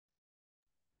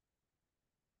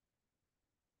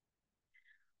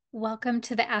Welcome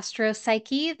to the Astro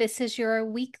Psyche. This is your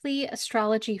weekly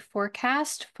astrology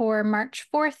forecast for March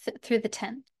 4th through the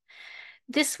 10th.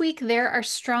 This week, there are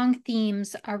strong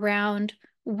themes around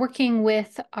working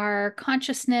with our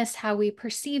consciousness, how we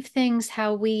perceive things,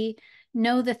 how we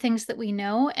know the things that we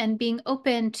know, and being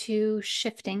open to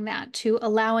shifting that, to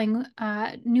allowing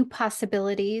new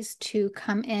possibilities to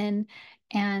come in,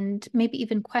 and maybe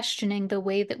even questioning the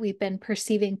way that we've been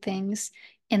perceiving things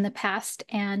in the past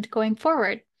and going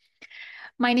forward.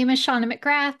 My name is Shauna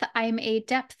McGrath. I'm a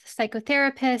depth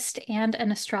psychotherapist and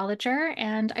an astrologer,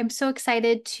 and I'm so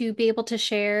excited to be able to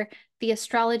share the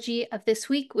astrology of this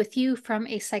week with you from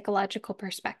a psychological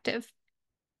perspective.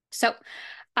 So,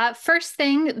 first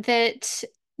thing that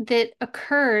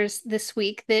occurs this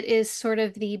week that is sort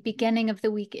of the beginning of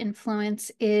the week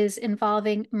influence is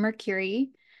involving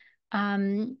Mercury.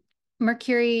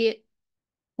 Mercury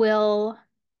will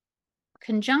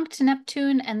conjunct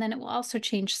Neptune, and then it will also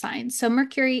change signs. So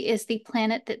Mercury is the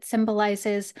planet that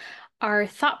symbolizes our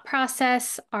thought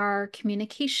process, our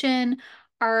communication,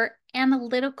 our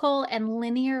analytical and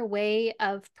linear way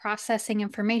of processing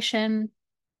information.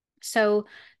 So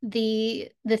the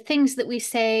things that we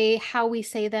say, how we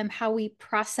say them, how we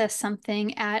process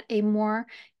something at a more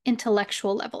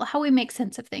intellectual level, how we make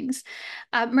sense of things.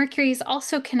 Mercury is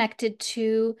also connected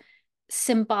to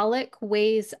symbolic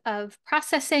ways of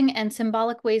processing and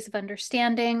symbolic ways of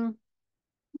understanding.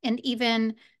 And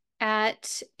even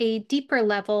at a deeper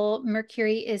level,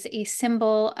 Mercury is a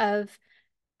symbol of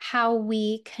how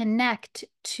we connect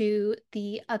to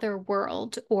the other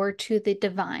world or to the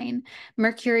divine.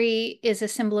 Mercury is a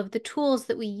symbol of the tools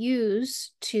that we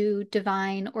use to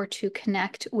divine or to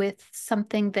connect with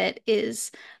something that is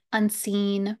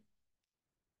unseen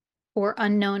or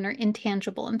unknown or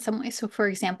intangible in some way. So, for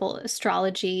example,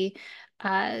 astrology,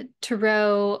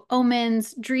 tarot,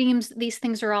 omens, dreams, these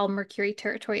things are all Mercury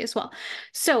territory as well.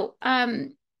 So,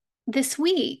 this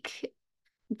week,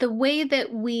 the way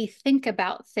that we think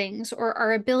about things or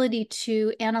our ability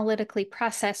to analytically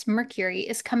process Mercury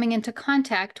is coming into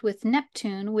contact with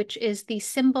Neptune, which is the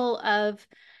symbol of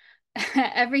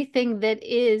everything that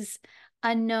is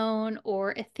unknown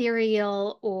or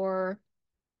ethereal or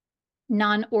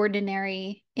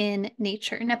non-ordinary in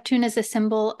nature. Neptune is a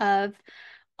symbol of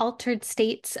altered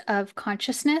states of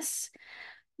consciousness,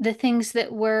 the things that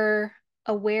we're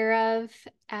aware of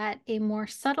at a more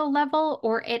subtle level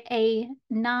or at a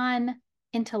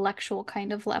non-intellectual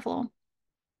kind of level.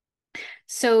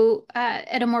 So,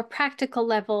 at a more practical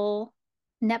level,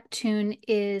 Neptune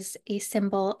is a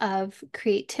symbol of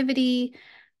creativity,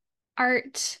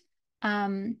 art,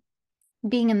 being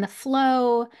in the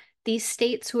flow, these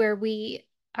states where we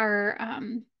are,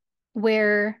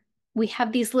 where we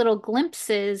have these little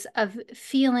glimpses of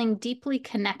feeling deeply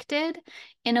connected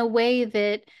in a way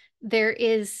that there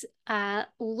is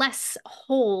less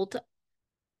hold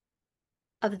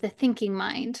of the thinking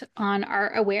mind on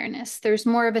our awareness. There's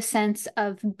more of a sense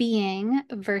of being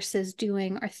versus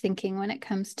doing or thinking when it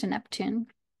comes to Neptune.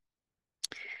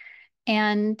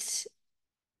 And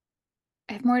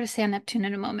I have more to say on Neptune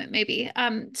in a moment, maybe.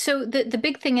 So the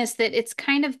big thing is that it's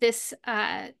kind of this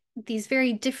these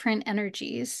very different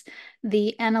energies,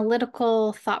 the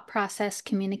analytical thought process,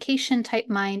 communication type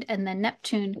mind, and then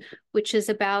Neptune, which is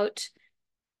about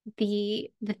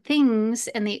the things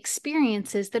and the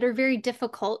experiences that are very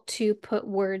difficult to put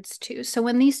words to. So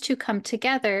when these two come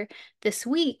together this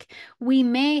week, we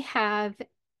may have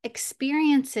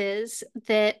experiences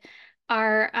that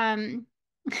are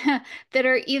that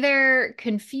are either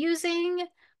confusing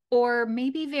or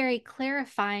maybe very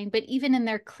clarifying, but even in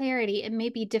their clarity, it may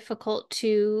be difficult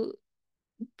to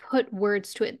put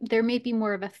words to it. There may be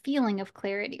more of a feeling of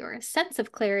clarity or a sense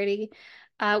of clarity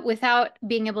without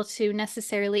being able to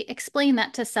necessarily explain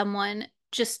that to someone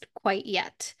just quite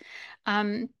yet.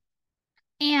 And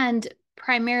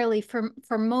primarily for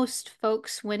most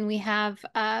folks, when we have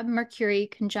Mercury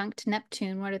conjunct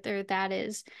Neptune, whether that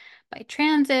is by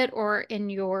transit or in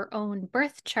your own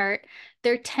birth chart,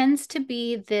 there tends to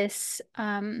be this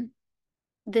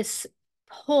this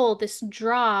pull, this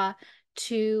draw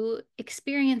to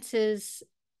experiences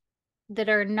that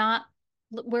are not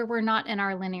where we're not in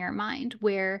our linear mind,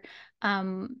 where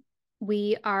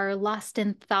we are lost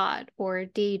in thought or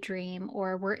daydream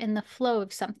or we're in the flow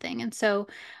of something. And so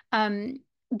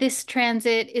this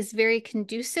transit is very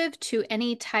conducive to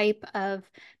any type of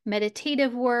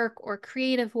meditative work or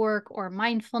creative work or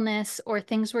mindfulness or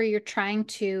things where you're trying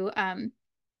to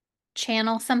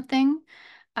channel something.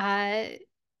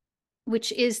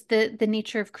 Which is the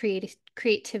nature of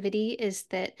creativity, is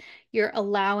that you're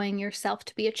allowing yourself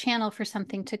to be a channel for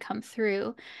something to come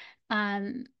through.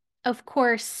 of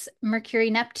course, Mercury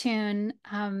Neptune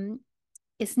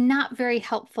is not very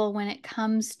helpful when it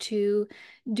comes to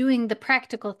doing the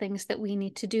practical things that we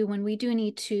need to do when we do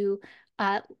need to,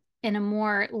 uh, in a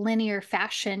more linear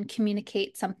fashion,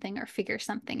 communicate something or figure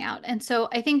something out. And so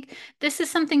I think this is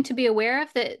something to be aware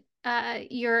of, that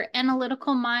your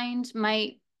analytical mind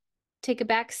might take a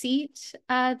back seat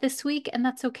this week, and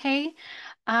that's okay.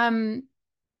 Um,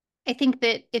 I think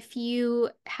that if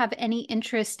you have any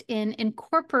interest in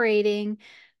incorporating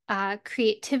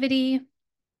creativity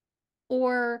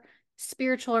or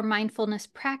spiritual or mindfulness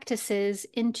practices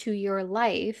into your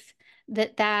life,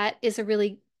 that is a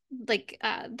really,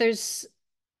 there's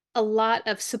a lot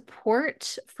of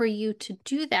support for you to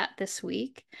do that this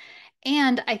week.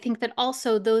 And I think that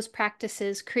also those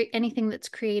practices, create anything that's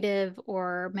creative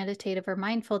or meditative or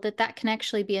mindful, that can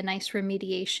actually be a nice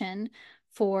remediation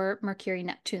for Mercury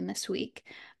Neptune this week.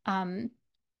 And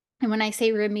when I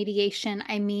say remediation,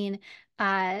 I mean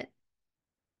uh,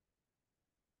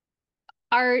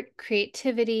 art,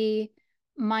 creativity,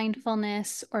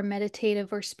 mindfulness, or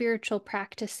meditative or spiritual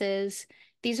practices.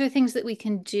 These are things that we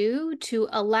can do to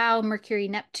allow Mercury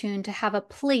Neptune to have a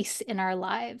place in our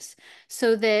lives,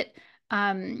 so that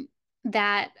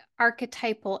that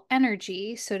archetypal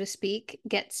energy, so to speak,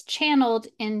 gets channeled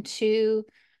into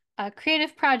a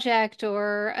creative project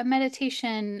or a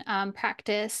meditation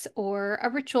practice or a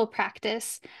ritual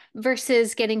practice,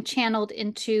 versus getting channeled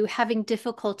into having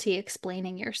difficulty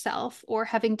explaining yourself or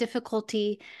having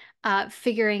difficulty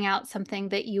figuring out something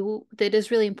that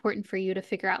is really important for you to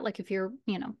figure out. Like if you're,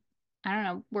 I don't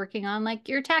know, working on like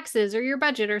your taxes or your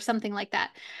budget or something like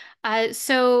that.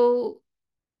 So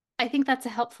I think that's a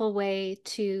helpful way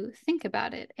to think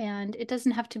about it. And it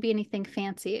doesn't have to be anything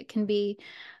fancy. It can be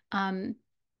um,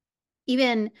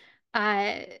 even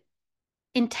uh,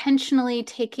 intentionally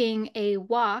taking a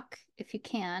walk if you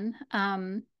can,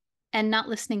 and not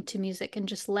listening to music and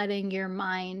just letting your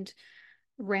mind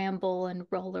ramble and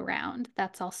roll around.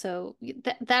 That also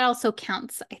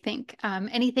counts, I think.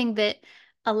 Anything that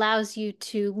allows you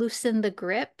to loosen the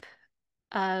grip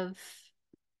of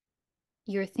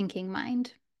your thinking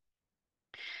mind.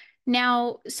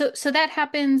 Now, so that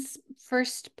happens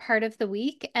first part of the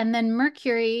week, and then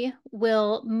Mercury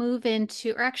will move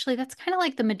into, or actually, that's kind of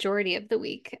like the majority of the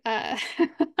week.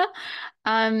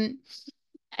 Um,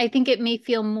 I think it may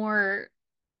feel more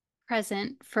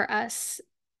present for us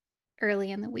early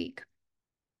in the week.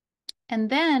 And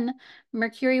then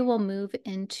Mercury will move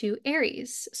into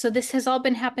Aries. So this has all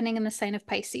been happening in the sign of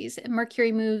Pisces.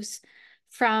 Mercury moves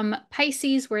from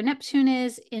Pisces, where Neptune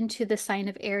is, into the sign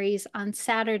of Aries on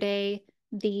Saturday,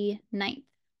 the 9th.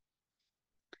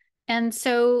 And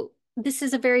so this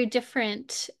is a very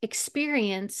different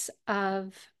experience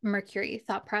of Mercury,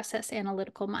 thought process,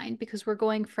 analytical mind, because we're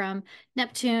going from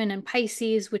Neptune and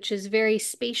Pisces, which is very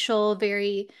spatial,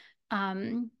 very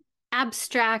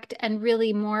abstract, and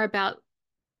really more about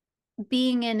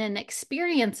being in an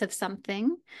experience of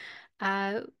something,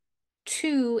 uh,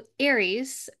 to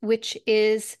Aries, which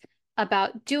is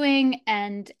about doing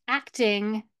and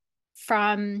acting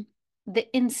from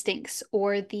the instincts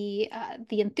or the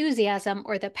enthusiasm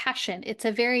or the passion.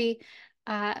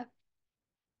 Uh,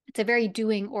 it's a very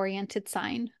doing oriented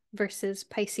sign, versus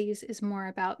Pisces is more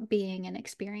about being an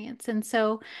experience. And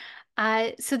so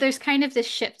there's kind of this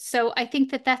shift. So I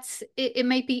think it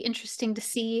might be interesting to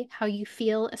see how you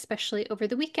feel, especially over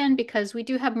the weekend, because we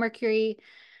do have Mercury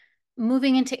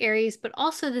moving into Aries, but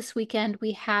also this weekend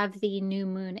we have the new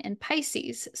moon in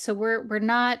Pisces. So we're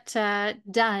not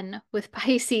done with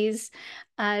Pisces,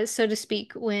 so to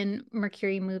speak, when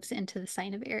Mercury moves into the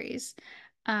sign of Aries.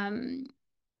 Um,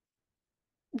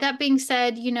 that being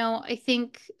said, I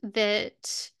think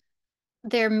that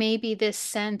there may be this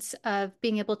sense of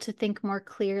being able to think more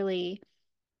clearly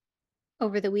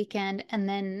over the weekend, and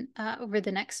then over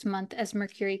the next month as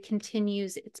Mercury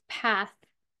continues its path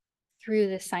through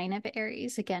the sign of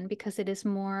Aries, again, because it is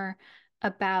more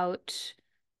about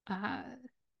uh,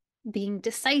 being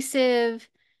decisive,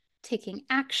 taking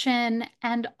action,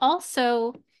 and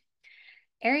also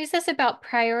Aries is about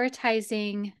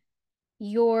prioritizing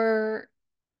your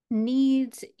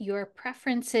needs, your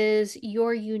preferences,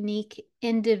 your unique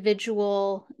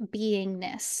individual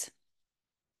beingness.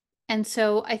 And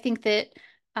so I think that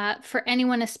for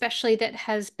anyone, especially that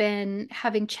has been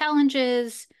having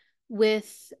challenges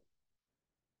with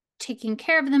taking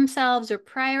care of themselves or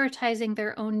prioritizing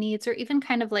their own needs, or even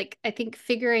kind of like, I think,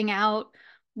 figuring out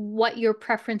what your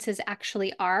preferences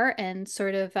actually are, and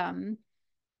sort of,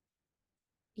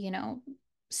 you know,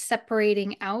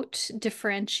 separating out,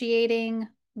 differentiating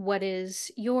what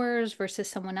is yours versus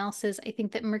someone else's. I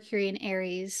think that Mercury in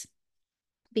Aries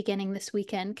beginning this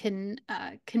weekend can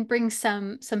bring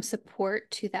some support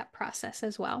to that process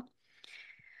as well.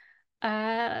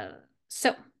 Uh,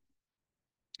 so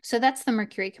so that's the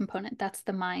Mercury component. That's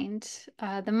the mind,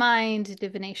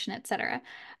 divination, etc.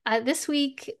 This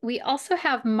week, we also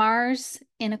have Mars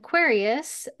in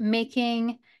Aquarius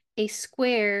making a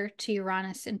square to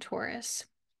Uranus in Taurus.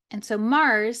 And so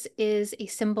Mars is a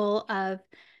symbol of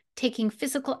taking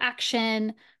physical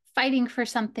action, fighting for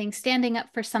something, standing up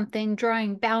for something,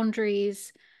 drawing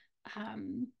boundaries,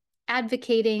 um,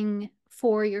 advocating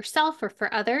for yourself or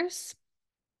for others.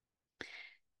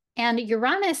 And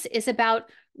Uranus is about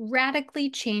radically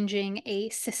changing a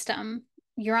system.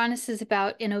 Uranus is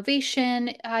about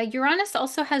innovation. Uranus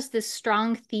also has this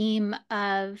strong theme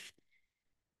of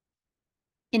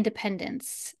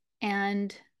independence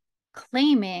and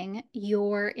claiming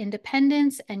your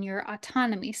independence and your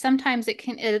autonomy. Sometimes it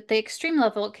can, at the extreme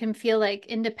level, it can feel like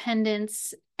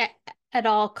independence at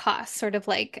all costs, sort of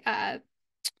like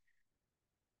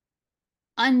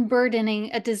unburdening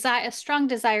a strong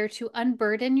desire to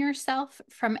unburden yourself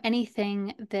from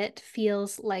anything that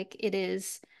feels like it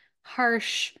is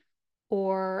harsh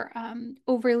or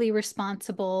overly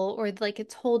responsible, or like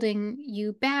it's holding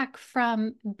you back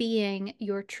from being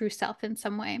your true self in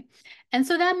some way. And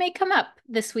so that may come up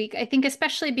this week, I think,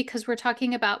 especially because we're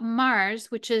talking about Mars,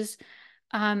 which is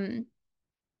um,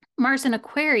 Mars in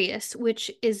Aquarius, which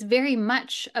is very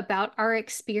much about our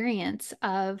experience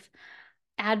of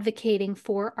advocating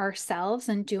for ourselves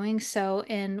and doing so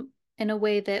in a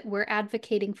way that we're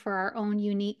advocating for our own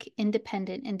unique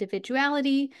independent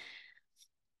individuality,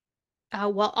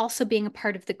 while also being a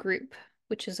part of the group,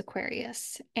 which is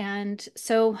Aquarius. And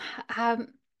so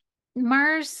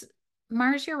Mars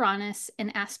Mars Uranus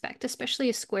an aspect, especially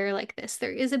a square like this,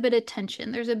 there is a bit of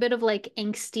tension. There's a bit of like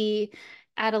angsty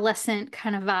adolescent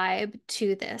kind of vibe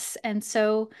to this. And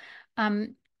so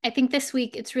I think this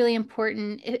week it's really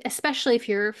important, especially if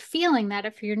you're feeling that,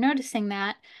 if you're noticing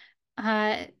that,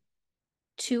 uh,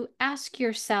 to ask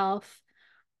yourself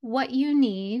what you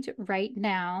need right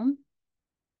now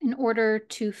in order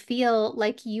to feel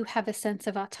like you have a sense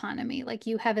of autonomy, like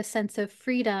you have a sense of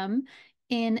freedom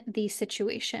in the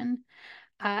situation.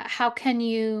 How can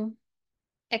you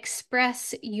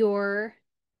express your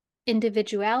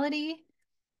individuality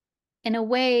in a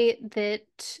way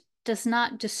that does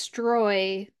not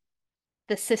destroy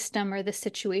the system or the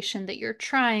situation that you're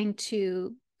trying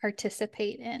to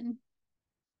participate in?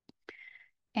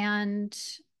 And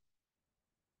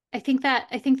I think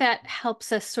that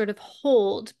helps us sort of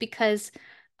hold, because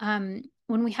when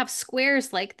we have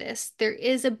squares like this, there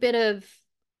is a bit of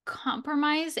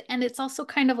compromise, and it's also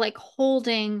kind of like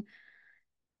holding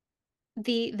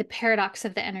the paradox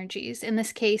of the energies. In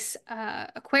this case,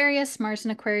 Aquarius, Mars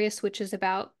and Aquarius, which is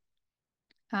about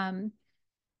um,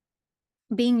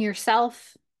 being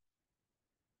yourself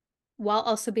while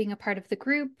also being a part of the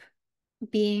group,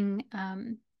 being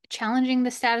challenging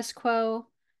the status quo,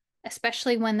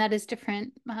 especially when that is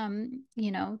different,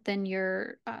 than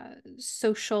your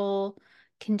social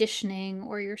conditioning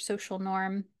or your social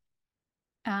norm.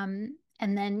 And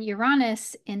then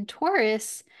Uranus in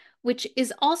Taurus, which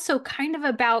is also kind of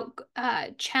about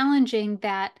challenging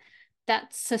that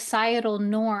societal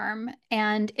norm.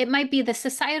 And it might be the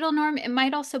societal norm. It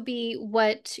might also be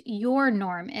what your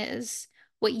norm is,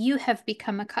 what you have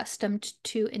become accustomed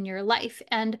to in your life.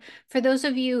 And for those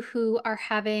of you who are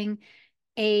having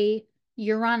a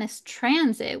Uranus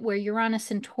transit, where Uranus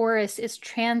and Taurus is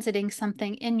transiting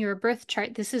something in your birth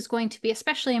chart, this is going to be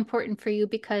especially important for you,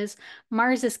 because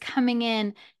Mars is coming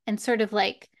in and sort of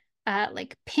like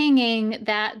pinging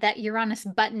that Uranus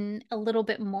button a little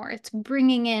bit more. It's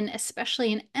bringing in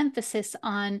especially an emphasis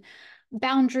on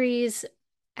boundaries,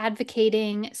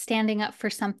 advocating, standing up for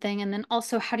something, and then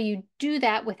also how do you do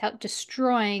that without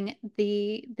destroying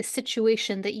the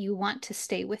situation that you want to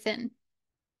stay within.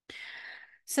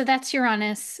 So that's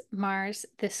Uranus, Mars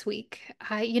this week.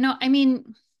 I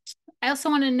also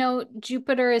want to note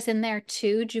Jupiter is in there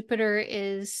too. Jupiter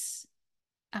is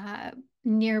uh,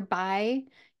 nearby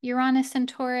Uranus and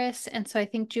Taurus. And so I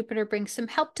think Jupiter brings some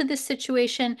help to this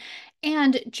situation.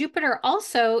 And Jupiter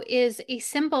also is a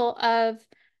symbol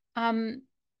um,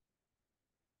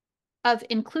 of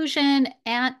inclusion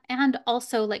and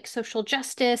also like social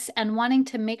justice and wanting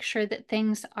to make sure that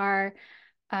things are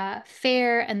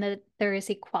fair and that there is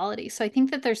equality. So I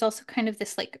think that there's also kind of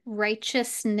this like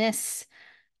righteousness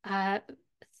uh,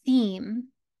 theme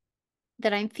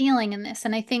that I'm feeling in this.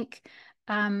 And I think,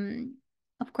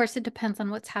 of course, it depends on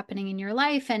what's happening in your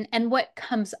life and what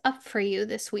comes up for you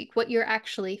this week, what you're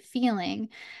actually feeling.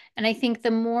 And I think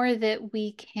the more that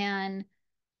we can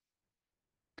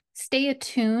stay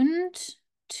attuned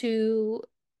to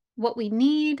what we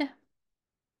need,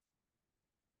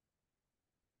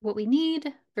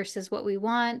 versus what we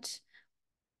want,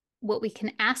 what we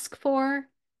can ask for,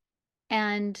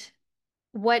 and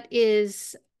what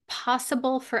is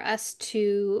possible for us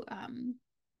to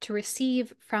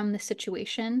receive from the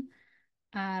situation.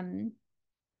 Um,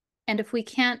 and if we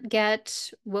can't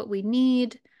get what we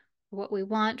need, what we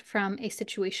want from a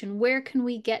situation, where can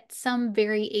we get some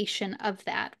variation of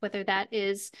that, whether that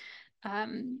is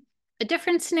a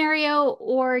different scenario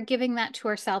or giving that to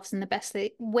ourselves in the best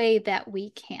way that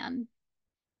we can.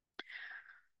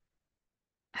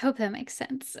 I hope that makes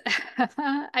sense.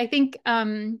 I think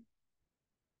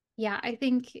yeah, I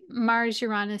think Mars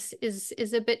Uranus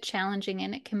is a bit challenging,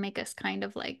 and it can make us kind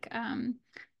of like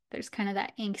there's kind of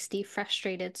that angsty,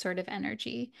 frustrated sort of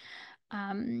energy.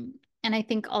 And I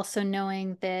think also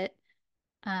knowing that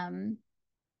um,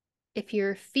 if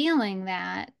you're feeling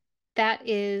that, that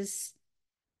is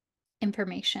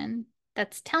information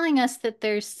that's telling us that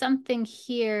there's something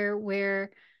here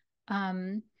where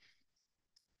um,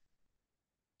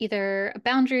 either a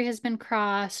boundary has been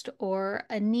crossed or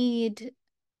a need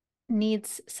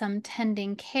needs some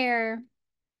tending care.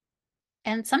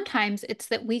 And sometimes it's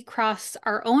that we cross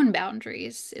our own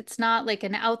boundaries. It's not like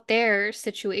an out there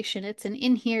situation, it's an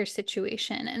in here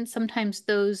situation. And sometimes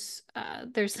there's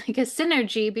like a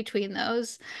synergy between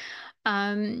those.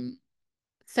 Um,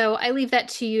 so I leave that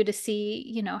to you to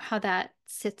see, how that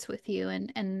sits with you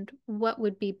and what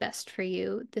would be best for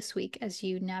you this week as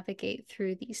you navigate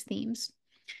through these themes.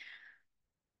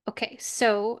 Okay,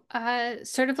 so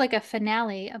sort of like a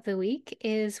finale of the week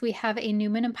is we have a new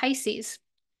moon in Pisces.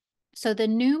 So the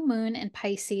new moon in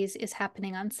Pisces is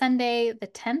happening on Sunday, the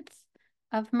 10th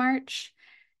of March.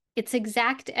 It's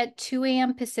exact at 2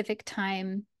 a.m. Pacific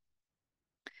time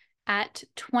at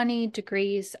 20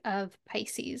 degrees of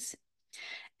Pisces.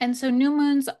 And so new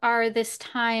moons are this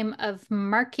time of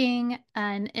marking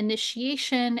an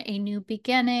initiation, a new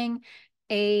beginning,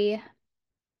 a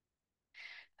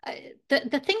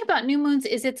the thing about new moons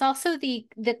is it's also the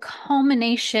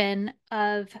culmination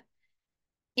of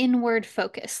inward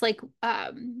focus, like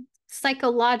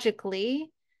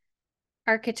psychologically,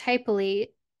 archetypally,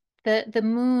 the the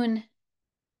moon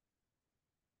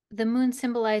the moon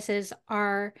symbolizes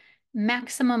our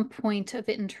maximum point of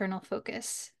internal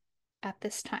focus at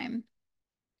this time.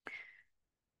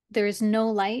 There is no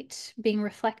light being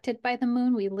reflected by the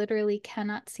moon. We literally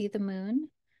cannot see the moon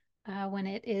when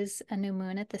it is a new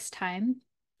moon at this time.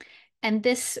 And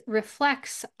this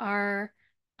reflects our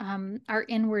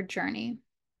inward journey,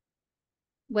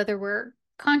 whether we're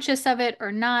conscious of it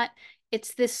or not.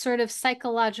 It's this sort of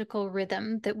psychological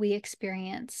rhythm that we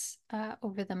experience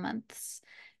over the months.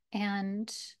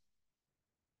 And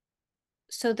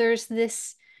so there's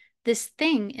this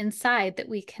thing inside that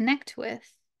we connect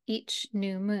with each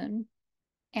new moon.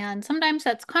 And sometimes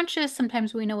that's conscious,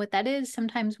 sometimes we know what that is,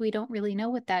 sometimes we don't really know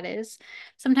what that is.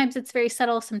 Sometimes it's very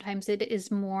subtle, sometimes it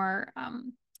is more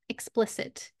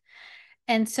explicit.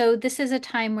 And so this is a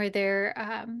time where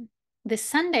this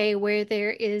Sunday, where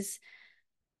there is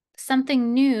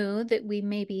something new that we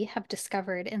maybe have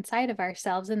discovered inside of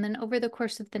ourselves. And then over the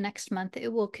course of the next month,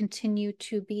 it will continue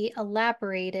to be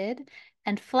elaborated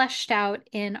and fleshed out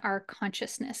in our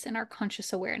consciousness, in our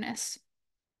conscious awareness.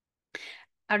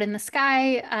 Out in the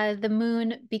sky, the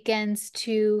moon begins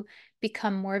to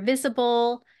become more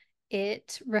visible.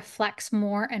 It reflects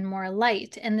more and more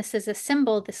light. And this is a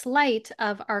symbol, this light,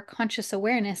 of our conscious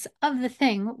awareness of the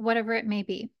thing, whatever it may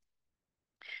be.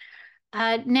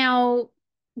 Now,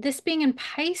 this being in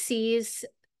Pisces,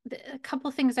 a couple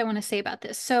of things I want to say about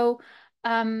this. So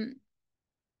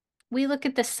we look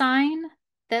at the sign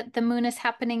that the moon is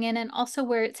happening in and also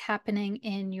where it's happening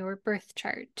in your birth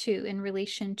chart too, in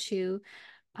relation to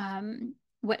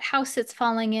what house it's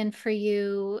falling in for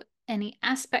you, any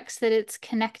aspects that it's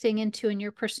connecting into in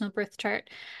your personal birth chart.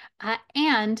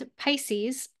 And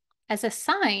Pisces as a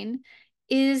sign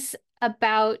is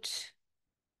about,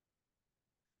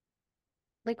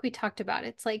 like we talked about,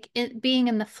 it's like being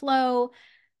in the flow,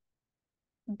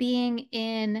 being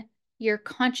in your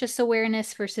conscious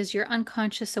awareness versus your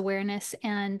unconscious awareness.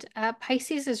 And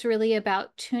Pisces is really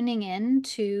about tuning in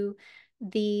to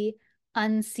the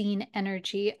unseen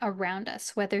energy around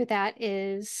us, whether that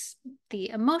is the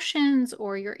emotions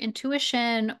or your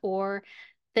intuition or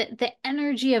the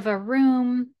energy of a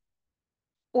room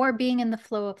or being in the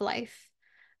flow of life.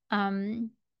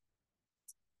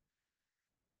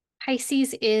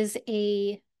 Pisces is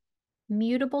a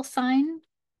mutable sign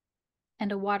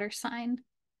and a water sign.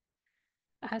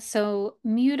 So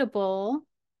mutable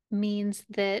means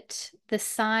that the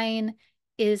sign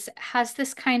has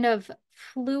this kind of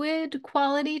fluid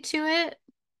quality to it.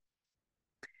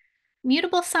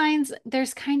 Mutable signs,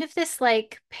 there's kind of this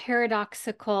like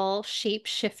paradoxical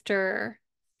shapeshifter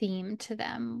theme to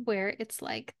them where it's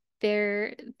like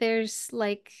there's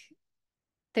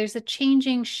a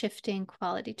changing, shifting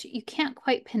quality to you can't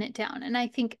quite pin it down. And I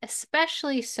think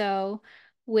especially so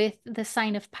with the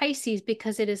sign of Pisces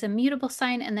because it is a mutable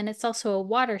sign and then it's also a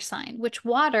water sign, which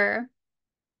water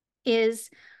is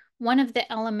one of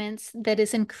the elements that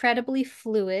is incredibly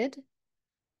fluid,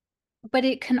 but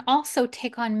it can also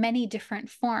take on many different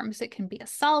forms. It can be a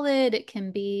solid, it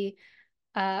can be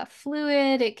a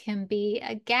fluid, it can be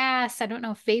a gas. I don't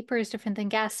know if vapor is different than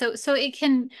gas. So it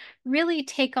can really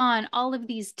take on all of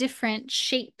these different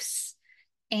shapes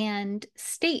and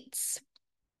states.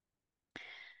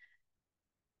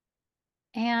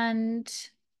 And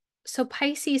so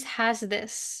Pisces has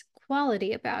this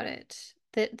quality about it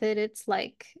that it's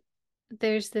like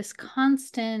there's this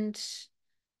constant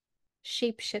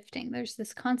shape shifting, there's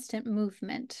this constant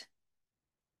movement.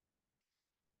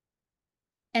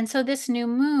 And so this new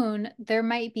moon, there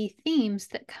might be themes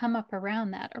that come up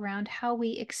around that, around how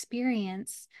we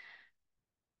experience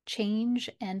change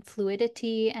and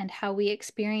fluidity and how we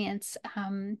experience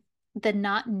the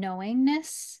not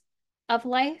knowingness of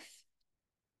life.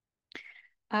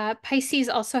 Pisces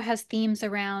also has themes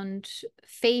around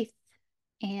faith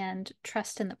and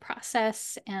trust in the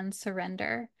process and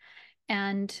surrender.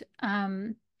 And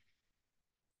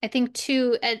I think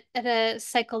too, at a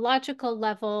psychological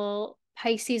level,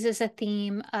 Pisces is a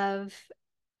theme of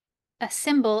a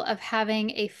symbol of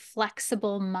having a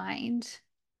flexible mind,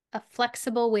 a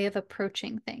flexible way of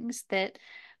approaching things that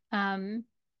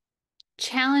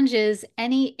challenges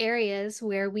any areas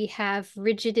where we have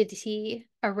rigidity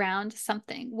around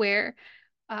something, where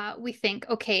we think,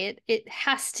 okay, it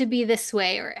has to be this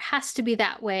way or it has to be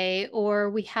that way, or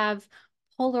we have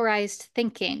polarized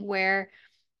thinking where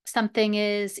something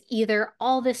is either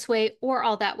all this way or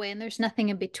all that way and there's nothing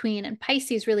in between. And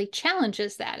Pisces really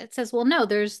challenges that. It says, well, no,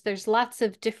 there's lots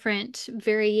of different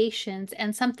variations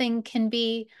and something can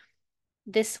be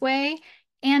this way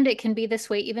and it can be this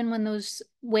way even when those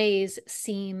ways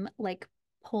seem like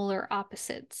polar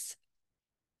opposites.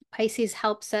 Pisces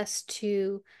helps us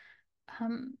to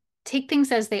take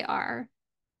things as they are,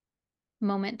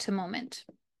 moment to moment.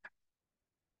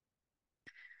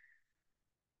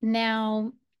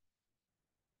 Now,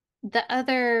 the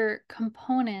other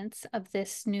components of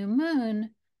this new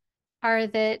moon are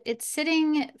that it's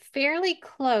sitting fairly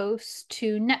close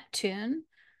to Neptune,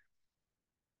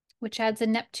 which adds a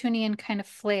Neptunian kind of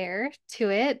flair to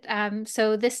it.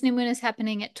 So this new moon is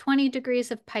happening at 20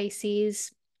 degrees of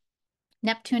Pisces.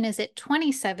 Neptune is at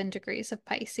 27 degrees of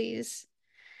Pisces.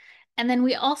 And then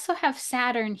we also have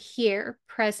Saturn here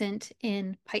present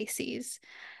in Pisces.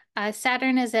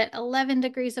 Saturn is at 11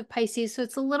 degrees of Pisces, so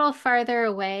it's a little farther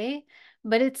away,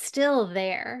 but it's still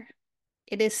there.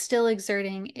 It is still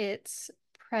exerting its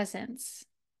presence.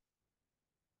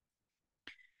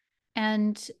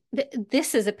 And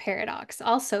this is a paradox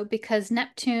also because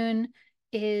Neptune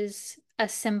is a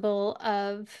symbol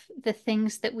of the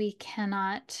things that we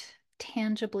cannot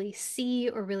tangibly see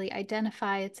or really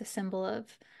identify. It's a symbol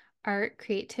of art,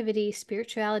 creativity,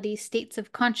 spirituality, states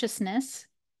of consciousness.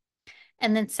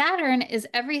 And then Saturn is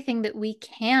everything that we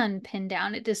can pin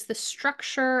down. It is the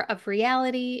structure of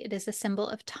reality. It is a symbol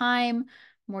of time,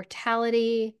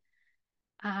 mortality,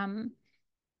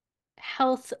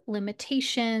 health,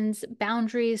 limitations,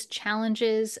 boundaries,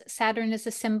 challenges. Saturn is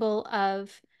a symbol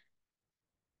of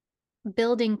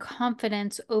building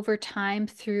confidence over time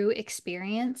through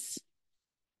experience.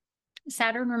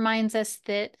 Saturn reminds us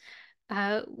that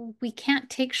we can't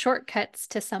take shortcuts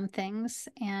to some things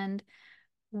and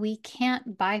we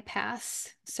can't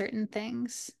bypass certain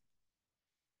things.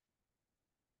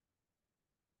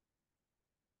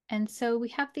 And so we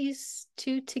have these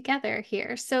two together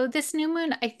here. So this new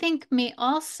moon, I think, may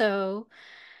also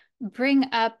bring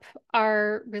up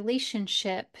our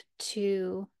relationship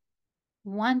to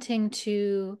wanting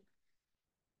to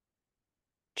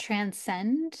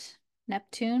transcend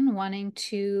Neptune, wanting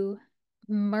to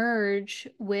merge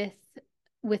with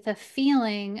a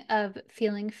feeling of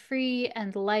feeling free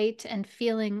and light and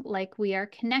feeling like we are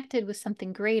connected with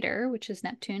something greater, which is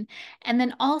Neptune. And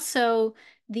then also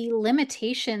the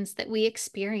limitations that we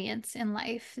experience in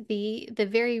life, the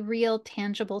very real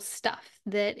tangible stuff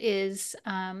that is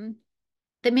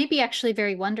that may be actually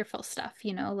very wonderful stuff,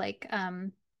 you know, like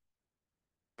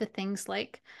the things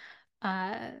like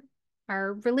uh,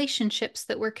 our relationships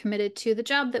that we're committed to, the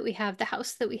job that we have, the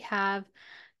house that we have,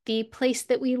 the place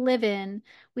that we live in.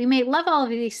 We may love all of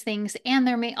these things, and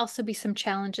there may also be some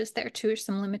challenges there too, or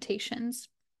some limitations.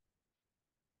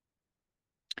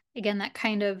 Again, that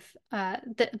kind of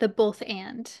the both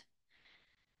and.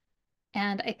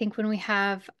 And I think when we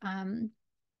have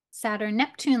Saturn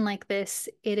Neptune like this,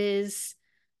 it is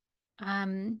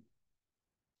um,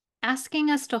 asking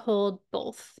us to hold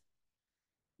both,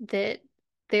 that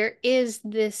there is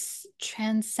this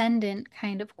transcendent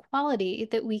kind of quality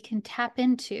that we can tap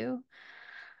into.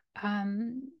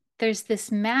 There's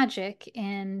this magic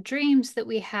in dreams that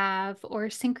we have or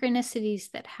synchronicities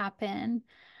that happen,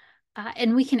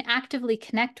 and we can actively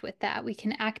connect with that. We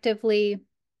can actively,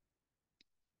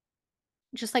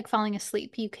 just like falling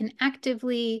asleep, you can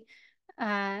actively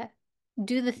uh,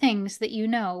 do the things that you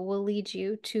know will lead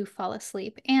you to fall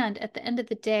asleep. And at the end of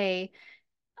the day,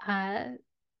 uh,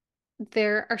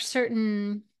 there are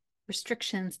certain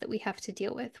restrictions that we have to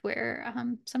deal with where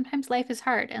sometimes life is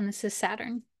hard, and this is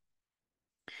Saturn.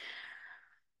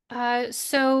 Uh,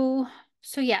 so,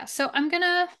 so yeah, so I'm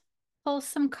gonna pull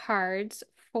some cards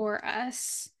for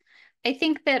us. I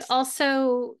think that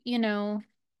also,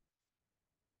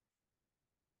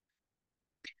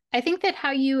 I think that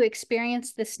how you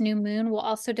experience this new moon will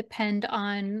also depend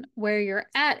on where you're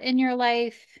at in your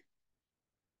life,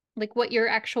 like what your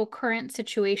actual current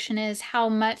situation is,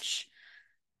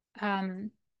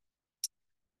 um,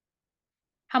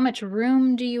 how much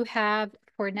room do you have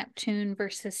for Neptune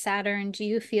versus Saturn? Do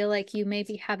you feel like you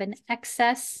maybe have an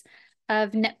excess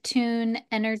of Neptune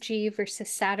energy versus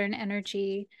Saturn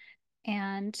energy?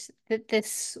 And that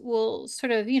this will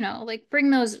sort of, like bring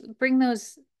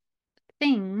those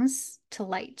things to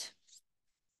light.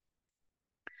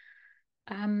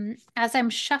 As I'm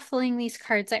shuffling these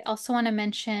cards, I also want to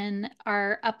mention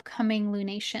our upcoming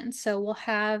lunation. So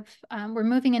we're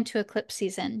moving into eclipse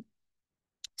season.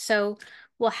 So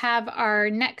we'll have our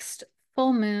next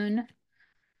full moon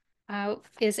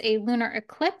is a lunar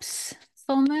eclipse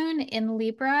full moon in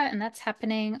Libra, and that's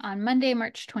happening on Monday,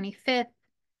 March 25th.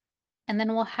 And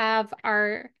then we'll have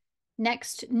our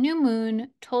next new moon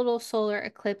total solar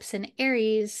eclipse in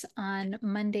Aries on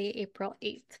Monday, April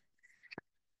 8th.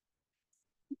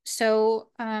 So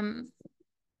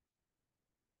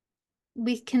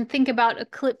we can think about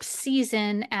eclipse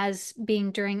season as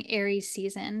being during Aries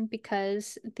season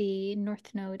because the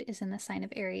North Node is in the sign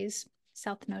of Aries,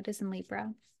 South Node is in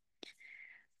Libra.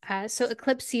 So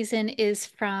eclipse season is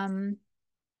from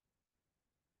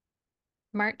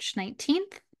March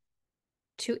 19th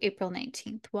to April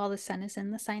 19th while the sun is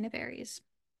in the sign of Aries.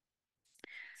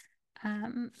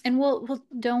 And we'll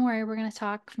don't worry, we're going to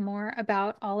talk more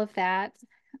about all of that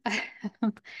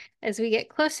as we get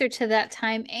closer to that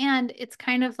time. And it's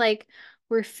kind of like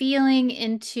we're feeling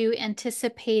into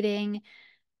anticipating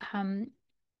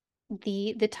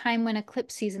the time when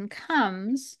eclipse season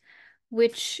comes,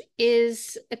 which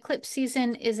is eclipse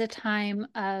season is a time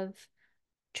of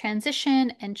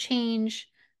transition and change,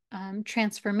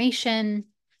 transformation.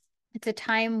 It's a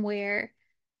time where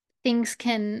things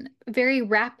can very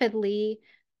rapidly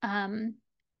um,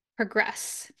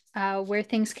 progress, where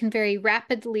things can very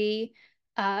rapidly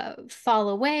fall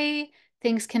away,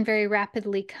 things can very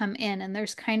rapidly come in. And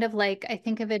there's kind of like, I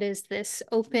think of it as this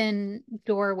open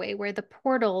doorway where the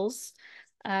portals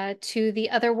to the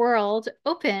other world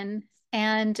open,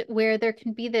 and where there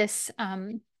can be this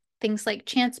things like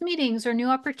chance meetings or new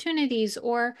opportunities,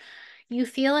 or you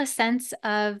feel a sense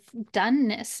of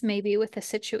doneness maybe with a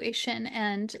situation.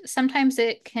 And sometimes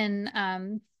it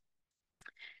can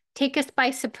take us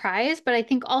by surprise, but I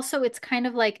think also it's kind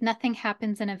of like nothing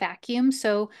happens in a vacuum.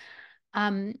 So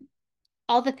um,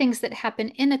 all the things that happen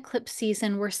in eclipse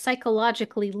season were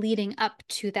psychologically leading up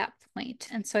to that point.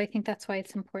 And so I think that's why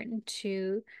it's important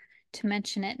to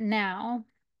mention it now.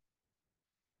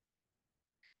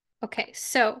 Okay,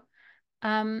 so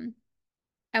um,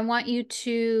 I want you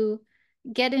to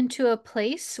get into a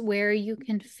place where you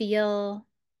can feel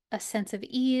a sense of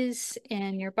ease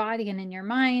in your body and in your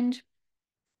mind.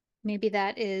 Maybe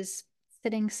that is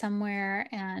sitting somewhere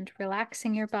and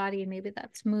relaxing your body, and maybe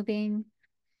that's moving.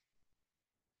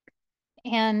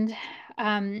 And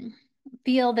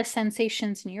feel the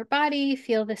sensations in your body,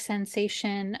 feel the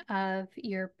sensation of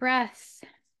your breath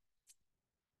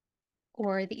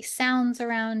or the sounds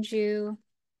around you,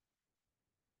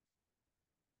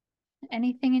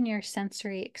 anything in your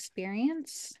sensory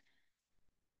experience.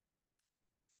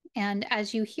 And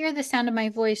as you hear the sound of my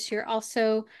voice, you're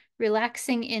also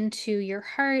relaxing into your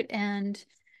heart and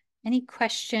any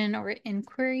question or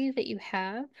inquiry that you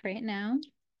have right now.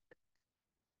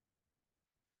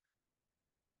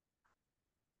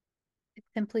 Could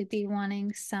simply be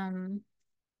wanting some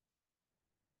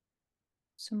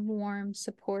warm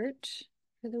support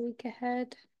for the week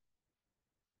ahead.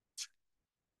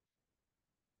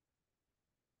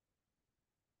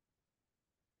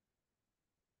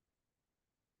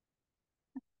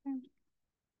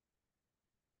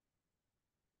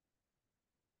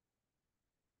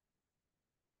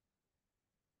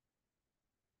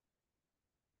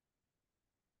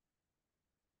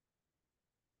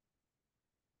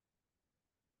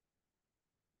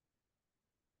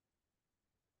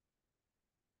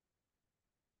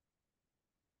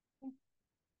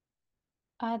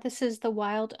 This is the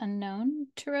Wild Unknown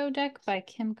Tarot deck by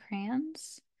Kim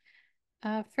Kranz.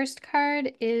 First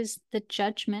card is the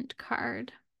Judgment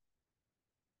card.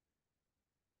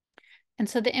 And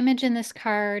so the image in this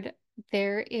card,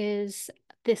 there is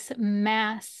this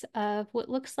mass of what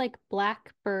looks like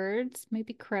black birds,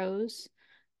 maybe crows,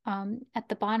 at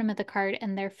the bottom of the card,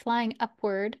 and they're flying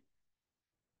upward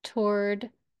toward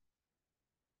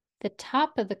the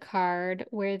top of the card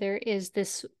where there is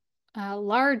this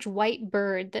large white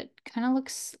bird that kind of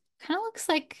looks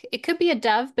like it could be a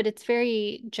dove, but it's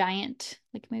very giant,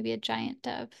 like maybe a giant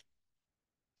dove.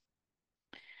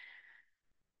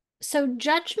 So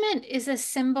judgment is a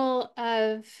symbol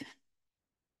of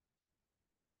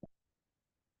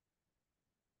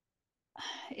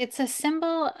it's a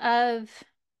symbol of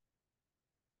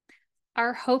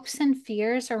our hopes and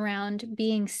fears around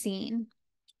being seen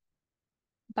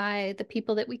by the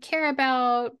people that we care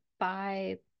about,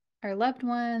 by our loved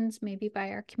ones, maybe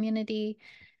by our community.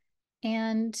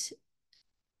 And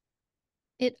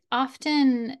it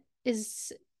often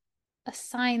is a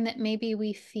sign that maybe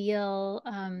we feel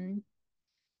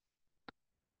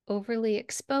overly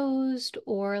exposed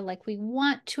or like we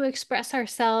want to express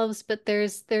ourselves, but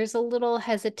there's a little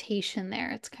hesitation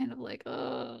there. It's kind of like,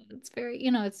 oh, it's very,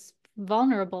 it's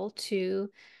vulnerable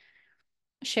to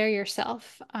share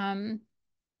yourself.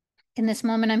 In this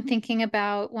moment, I'm thinking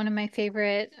about one of my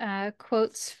favorite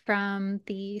quotes from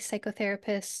the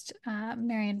psychotherapist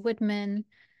Marion Woodman,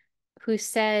 who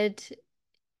said,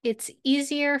 "It's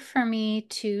easier for me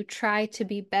to try to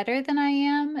be better than I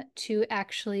am to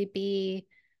actually be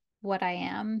what I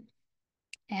am."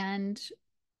 And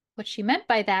what she meant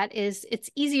by that is it's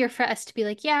easier for us to be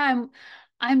like, yeah,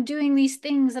 I'm doing these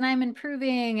things and I'm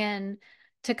improving, and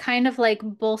to kind of like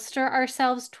bolster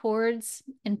ourselves towards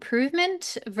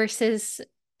improvement versus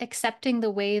accepting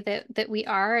the way that we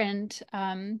are. And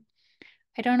I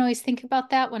don't always think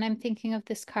about that when I'm thinking of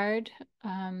this card,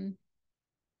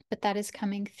 but that is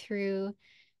coming through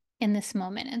in this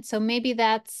moment. And so maybe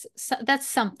that's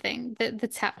something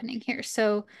that's happening here.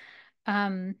 So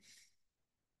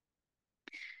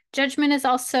judgment is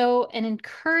also an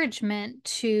encouragement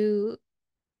to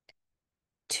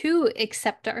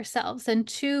accept ourselves and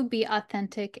to be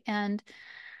authentic. And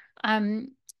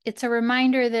it's a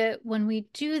reminder that when we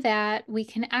do that, we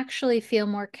can actually feel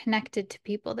more connected to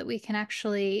people, that we can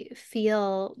actually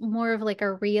feel more of like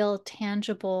a real,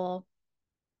 tangible,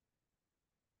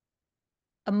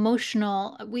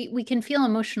 emotional, we can feel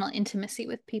emotional intimacy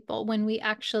with people when we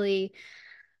actually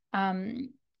um,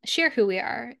 share who we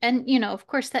are. And, of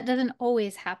course, that doesn't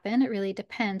always happen. It really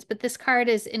depends. But this card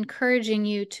is encouraging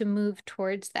you to move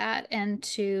towards that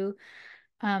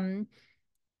um,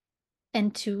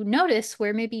 and to notice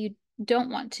where maybe you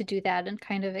don't want to do that and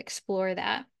kind of explore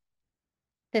that.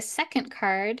 The second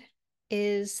card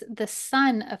is the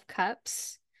Sun of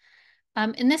Cups.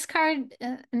 In this card,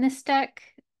 in this deck,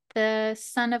 the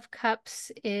Sun of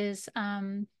Cups is,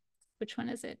 which one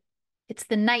is it? It's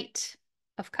the Knight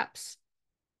of Cups.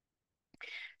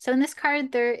 So in this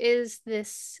card, there is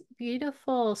this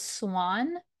beautiful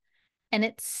swan, and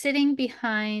it's sitting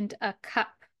behind a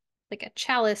cup, like a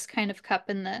chalice kind of cup.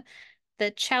 And the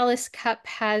chalice cup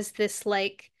has this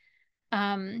like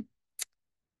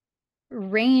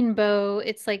rainbow.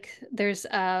 It's like there's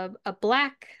a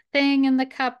black thing in the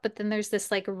cup, but then there's this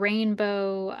like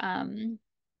rainbow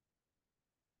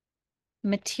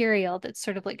material that's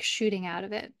sort of like shooting out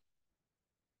of it.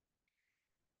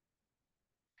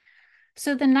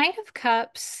 So the Knight of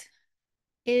Cups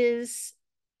is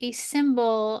a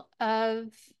symbol of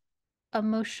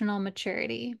emotional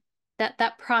maturity,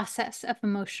 that process of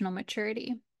emotional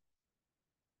maturity.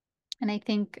 And I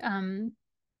think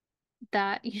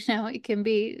that, it can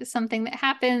be something that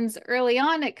happens early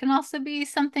on. It can also be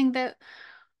something that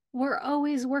we're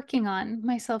always working on,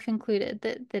 myself included,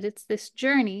 that it's this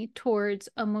journey towards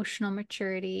emotional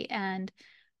maturity and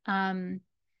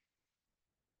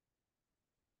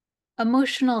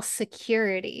emotional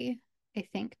security, I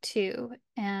think, too.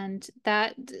 And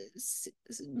that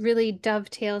really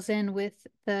dovetails in with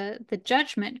the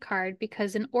judgment card,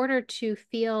 because in order to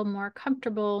feel more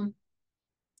comfortable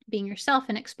being yourself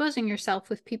and exposing yourself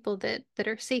with people that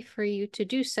are safe for you to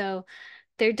do so,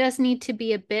 there does need to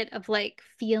be a bit of like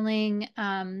feeling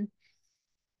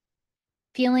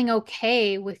feeling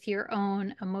okay with your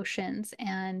own emotions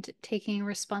and taking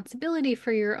responsibility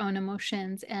for your own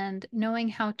emotions and knowing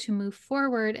how to move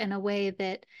forward in a way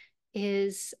that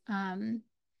is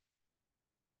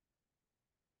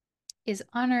is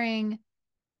honoring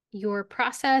your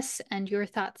process and your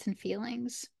thoughts and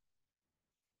feelings.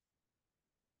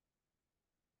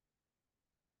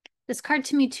 This card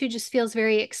to me too just feels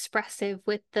very expressive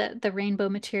with the rainbow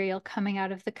material coming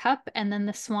out of the cup, and then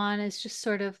the swan is just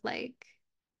sort of like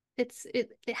it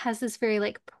has this very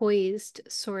like poised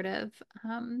sort of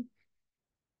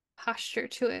posture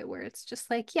to it where it's just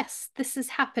like, yes, this is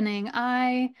happening.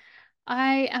 I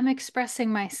am expressing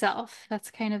myself.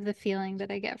 That's kind of the feeling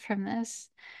that I get from this.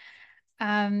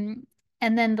 Um,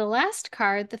 and then the last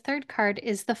card, the third card,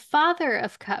 is the Father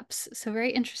of Cups. So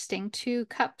very interesting. Two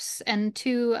cups and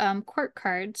two court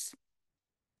cards.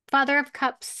 Father of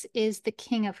Cups is the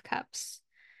King of Cups.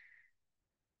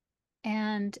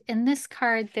 And in this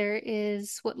card, there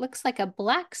is what looks like a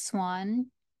black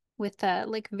swan with a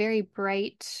like very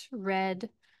bright red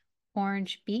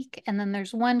orange beak. And then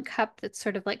there's one cup that's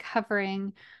sort of like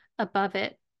hovering above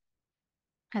it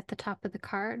at the top of the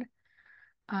card.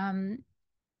 Um,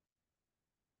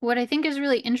 what I think is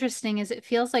really interesting is it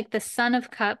feels like the Son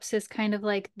of Cups is kind of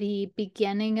like the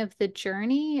beginning of the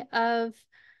journey of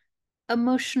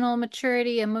emotional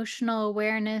maturity, emotional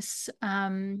awareness,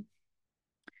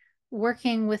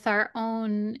 working with our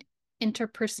own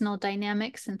interpersonal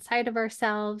dynamics inside of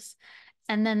ourselves.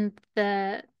 And then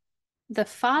the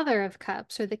Father of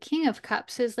Cups or the King of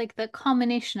Cups is like the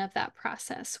culmination of that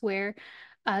process where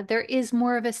there is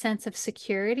more of a sense of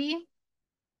security.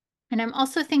 And I'm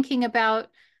also thinking about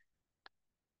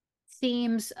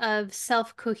themes of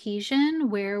self-cohesion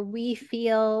where we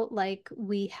feel like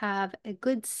we have a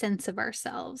good sense of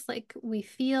ourselves, like we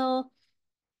feel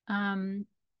um,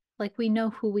 like we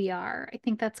know who we are. I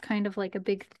think that's kind of like a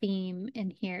big theme in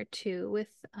here too with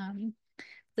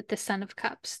the Son of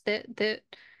Cups that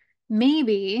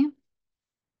maybe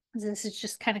this is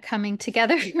just kind of coming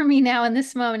together for me now in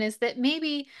this moment is that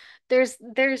maybe there's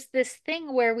this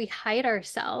thing where we hide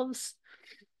ourselves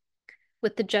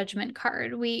with the Judgment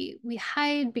card. We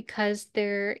hide because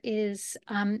there is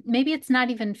maybe it's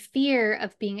not even fear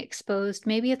of being exposed.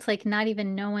 Maybe it's like not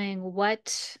even knowing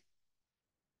what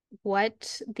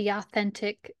the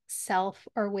authentic self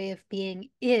or way of being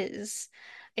is.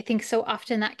 I think so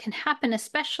often that can happen,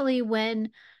 especially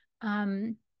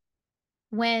um,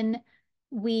 when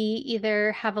we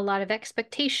either have a lot of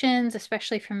expectations,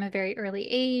 especially from a very early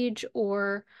age,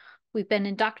 or we've been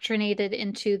indoctrinated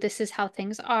into this is how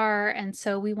things are. And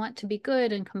so we want to be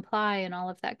good and comply and all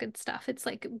of that good stuff. It's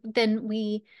like then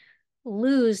we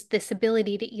lose this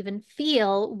ability to even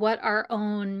feel what our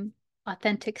own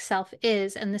authentic self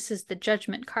is. And this is the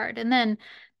Judgment card. And then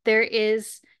there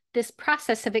is this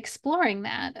process of exploring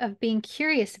that, of being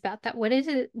curious about that. What is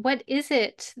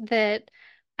it that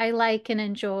I like and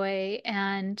enjoy?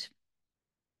 And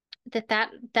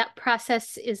that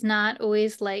process is not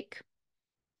always like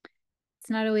it's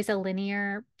not always a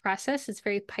linear process. It's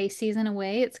very Pisces in a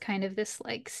way. It's kind of this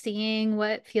like seeing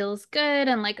what feels good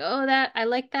and like, oh, that I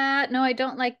like that. No, I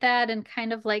don't like that. And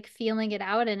kind of like feeling it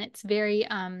out. And it's very,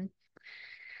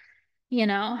 you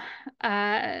know,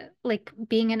 like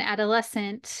being an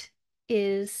adolescent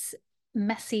is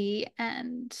messy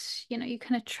and, you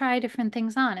kind of try different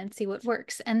things on and see what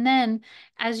works. And then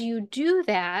as you do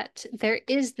that, there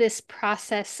is this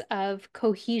process of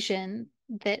cohesion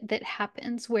that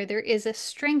happens where there is a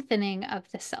strengthening of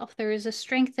the self. There is a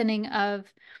strengthening of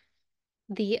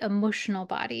the emotional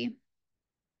body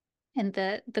and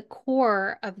the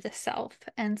core of the self.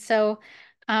 And so,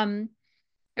 I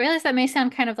realize that may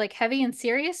sound kind of like heavy and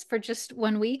serious for just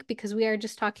 1 week because we are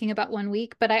just talking about 1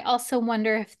 week, but I also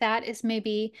wonder if that is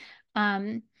maybe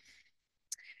um,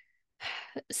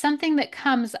 something that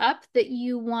comes up that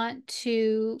you want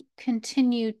to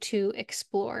continue to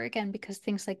explore again, because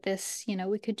things like this,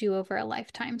 we could do over a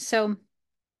lifetime. So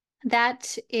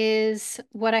that is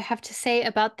what I have to say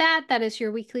about that. That is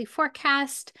your weekly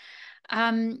forecast.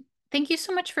 Thank you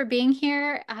so much for being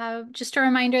here. Just a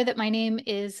reminder that my name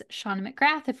is Shauna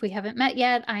McGrath. If we haven't met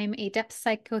yet, I'm a depth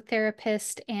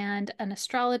psychotherapist and an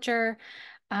astrologer.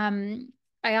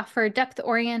 I offer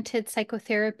depth-oriented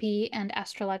psychotherapy and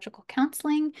astrological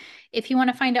counseling. If you want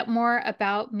to find out more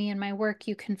about me and my work,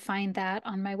 you can find that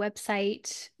on my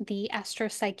website,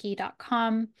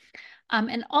 theastropsyche.com.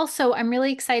 And also, I'm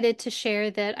really excited to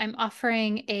share that I'm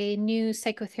offering a new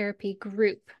psychotherapy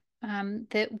group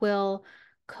that will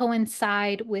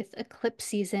coincide with eclipse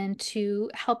season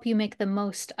to help you make the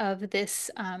most of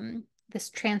this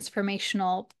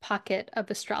transformational pocket of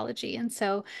astrology. And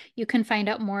so you can find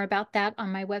out more about that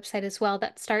on my website as well.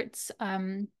 That starts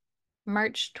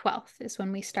March 12th is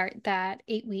when we start that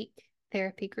 8-week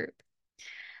therapy group.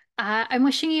 I'm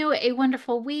wishing you a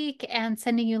wonderful week and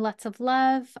sending you lots of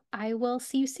love. I will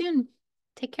see you soon.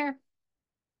 Take care.